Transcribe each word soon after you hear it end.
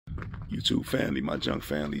YouTube family, my junk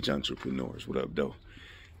family, junk entrepreneurs. What up, though?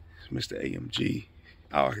 It's Mr. AMG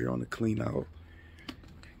out here on the clean out.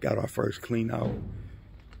 Got our first clean out,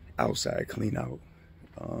 outside clean out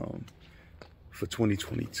for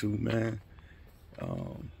 2022, man.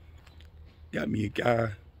 Got me a guy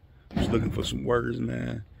who's looking for some words,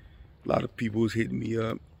 man. A lot of people was hitting me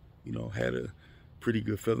up, you know, had a pretty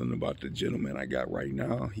good feeling about the gentleman I got right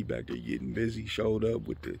now. He back there getting busy, showed up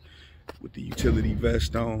with the utility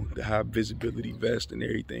vest on, the high visibility vest and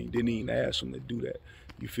everything. Didn't even ask him to do that.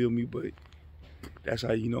 You feel me? But that's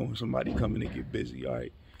how you know when somebody coming to get busy, all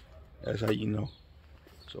right? That's how you know.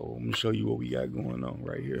 So I'm gonna show you what we got going on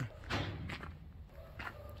right here.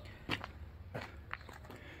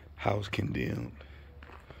 House condemned.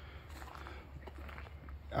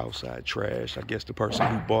 Outside trash. I guess the person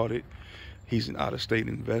who bought it, he's an out-of-state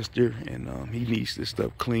investor, and he needs this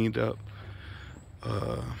stuff cleaned up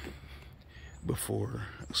before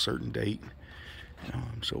a certain date.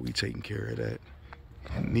 So we taking care of that.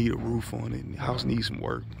 I need a roof on it, and the house needs some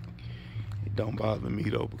work. It don't bother me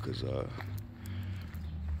though, because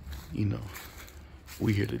you know,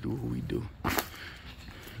 we here to do what we do.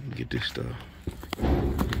 Get this stuff.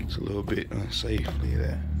 It's a little bit unsafe, look at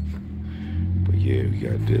that. But yeah, we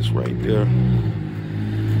got this right there. You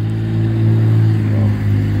know,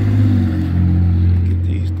 get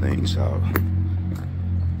these things out.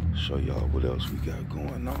 Show y'all what else we got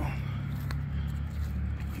going on.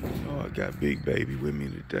 You know, I got Big Baby with me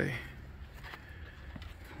today.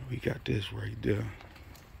 We got this right there.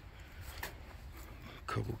 A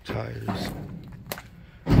couple tires.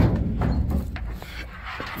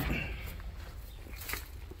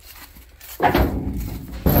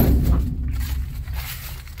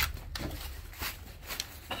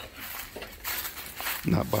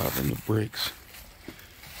 Not bothering the bricks.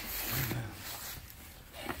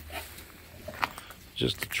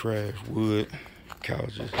 Just the trash, wood,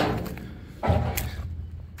 couches.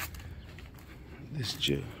 This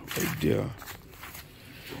just right there.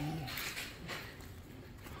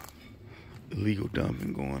 Illegal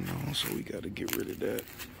dumping going on, so we gotta get rid of that.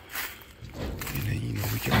 And then, you know,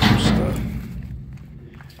 we got some stuff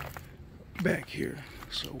back here.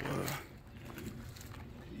 So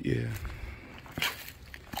yeah.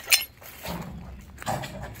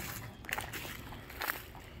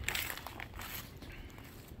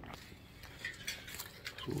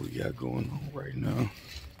 That's what we got going on right now.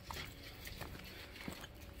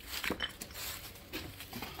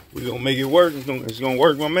 We gonna make it work. It's gonna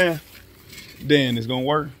work, my man. Dan, it's gonna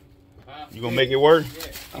work. You gonna make it work?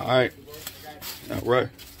 All right. All right.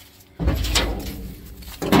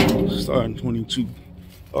 Starting 22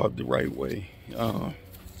 off the right way.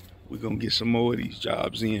 We're gonna get some more of these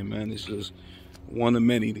jobs in, man. It's just one of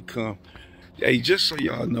many to come. Hey, just so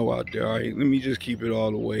y'all know out there, all right, let me just keep it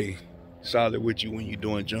all the way solid with you when you're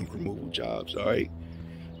doing junk removal jobs, all right?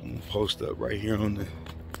 I'm gonna post up right here on the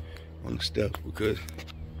steps, because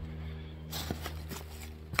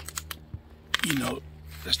you know,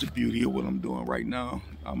 that's the beauty of what I'm doing right now.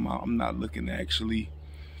 I'm not looking to actually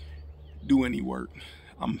do any work.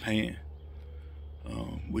 I'm paying,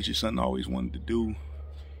 which is something I always wanted to do.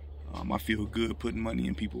 I feel good putting money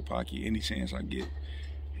in people's pocket any chance I get.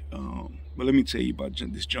 But let me tell you about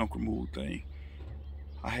this junk removal thing.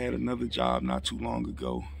 I had another job not too long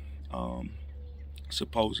ago,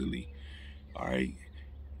 supposedly, all right,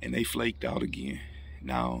 and they flaked out again.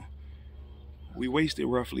 Now, we wasted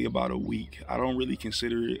roughly about a week. I don't really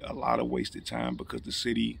consider it a lot of wasted time because the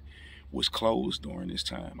city was closed during this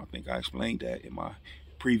time. I think I explained that in my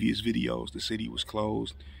previous videos. The city was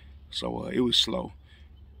closed, so it was slow.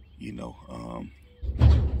 You know,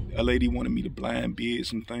 a lady wanted me to blind bid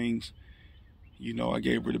some things. You know, I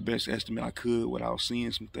gave her the best estimate I could without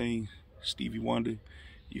seeing some things. Stevie Wonder,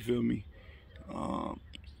 you feel me?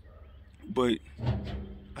 But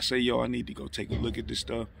I say, yo, I need to go take a look at this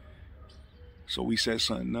stuff. So we set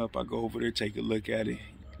something up. I go over there, take a look at it.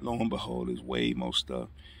 Lo and behold, there's way more stuff,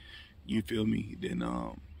 you feel me, than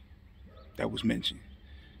that was mentioned.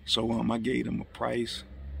 So I gave them a price.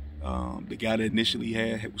 The guy that initially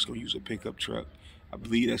had was gonna use a pickup truck. I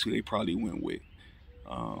believe that's who they probably went with.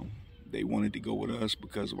 They wanted to go with us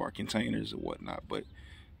because of our containers and whatnot, but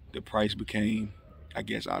the price became, I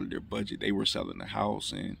guess, out of their budget. They were selling the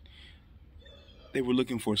house and they were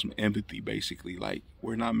looking for some empathy, basically. Like,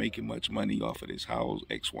 we're not making much money off of this house,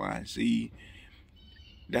 X, Y, and Z.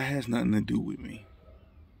 That has nothing to do with me.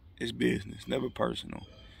 It's business, never personal.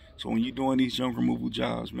 So when you're doing these junk removal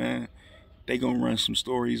jobs, man, they gonna run some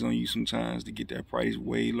stories on you sometimes to get that price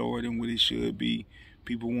way lower than what it should be.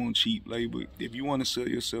 People want cheap labor. If you want to sell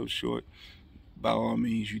yourself short, by all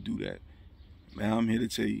means, you do that. Man, I'm here to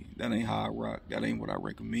tell you, that ain't how I rock. That ain't what I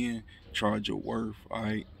recommend. Charge your worth, all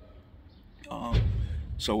right? Um,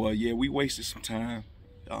 yeah, we wasted some time,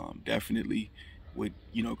 definitely, with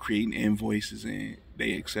creating invoices, and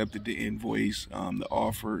they accepted the invoice, the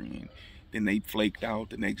offer, and then they flaked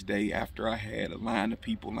out the next day after I had a line of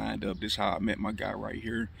people lined up. This is how I met my guy right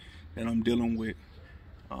here that I'm dealing with.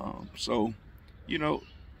 So, you know,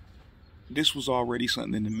 this was already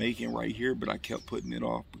something in the making right here, but I kept putting it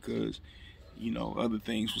off because other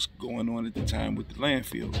things was going on at the time with the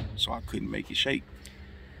landfill, so I couldn't make it shake.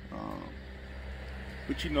 Um,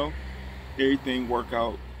 but everything work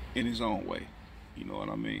out in its own way. You know what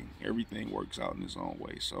I mean? Everything works out in its own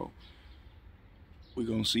way. So we're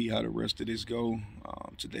gonna see how the rest of this go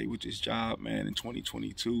today with this job, man, in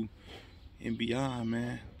 2022 and beyond,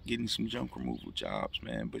 man. Getting some junk removal jobs,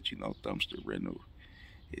 man. But dumpster rental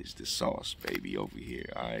is the sauce, baby, over here.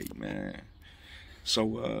 All right, man.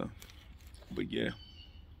 So but yeah,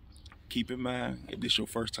 keep in mind, if this your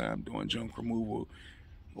first time doing junk removal,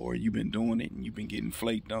 or you've been doing it and you've been getting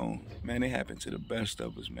flaked on, man, it happened to the best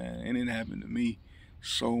of us, man. And it happened to me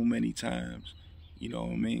so many times, you know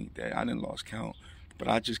what I mean, that I done lost count. But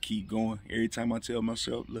I just keep going. Every time I tell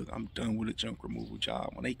myself, look, I'm done with a junk removal job.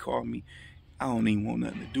 When they call me, I don't even want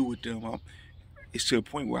nothing to do with them. It's to a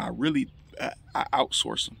point where I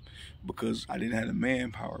outsource them because I didn't have the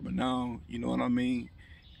manpower. But now, you know what I mean?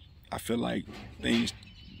 I feel like things,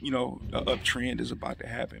 the uptrend is about to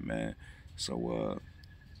happen, man. So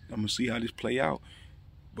I'm gonna see how this play out.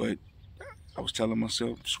 But I was telling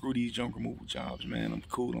myself, screw these junk removal jobs, man. I'm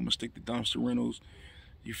cool. I'm gonna stick to dumpster rentals.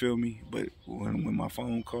 You feel me? But when my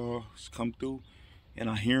phone calls come through and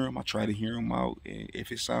I hear them, I try to hear them out. And if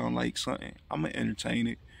it sounds like something, I'm gonna entertain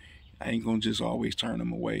it. I ain't gonna just always turn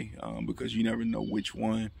them away because you never know which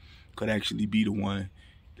one could actually be the one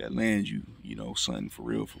that lands you, something for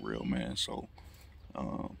real, man. So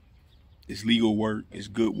it's legal work, it's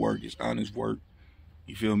good work, it's honest work.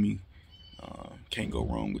 You feel me? Can't go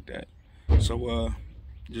wrong with that. So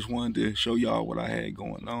just wanted to show y'all what I had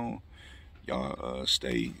going on. Y'all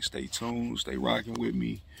stay tuned, stay rocking with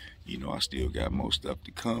me. I still got more stuff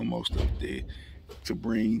to come, more stuff to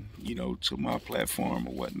bring, to my platform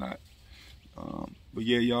or whatnot. But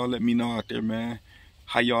yeah, y'all let me know out there, man.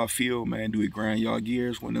 How y'all feel, man? Do it grind y'all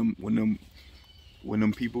gears when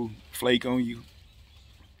them people flake on you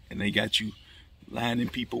and they got you lining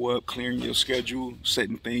people up, clearing your schedule,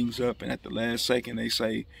 setting things up, and at the last second they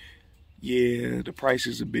say, yeah, the price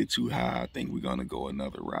is a bit too high, I think we're gonna go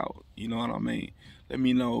another route. You know what I mean? Let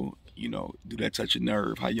me know, do that touch a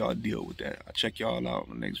nerve, how y'all deal with that. I'll check y'all out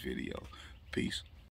in the next video. Peace.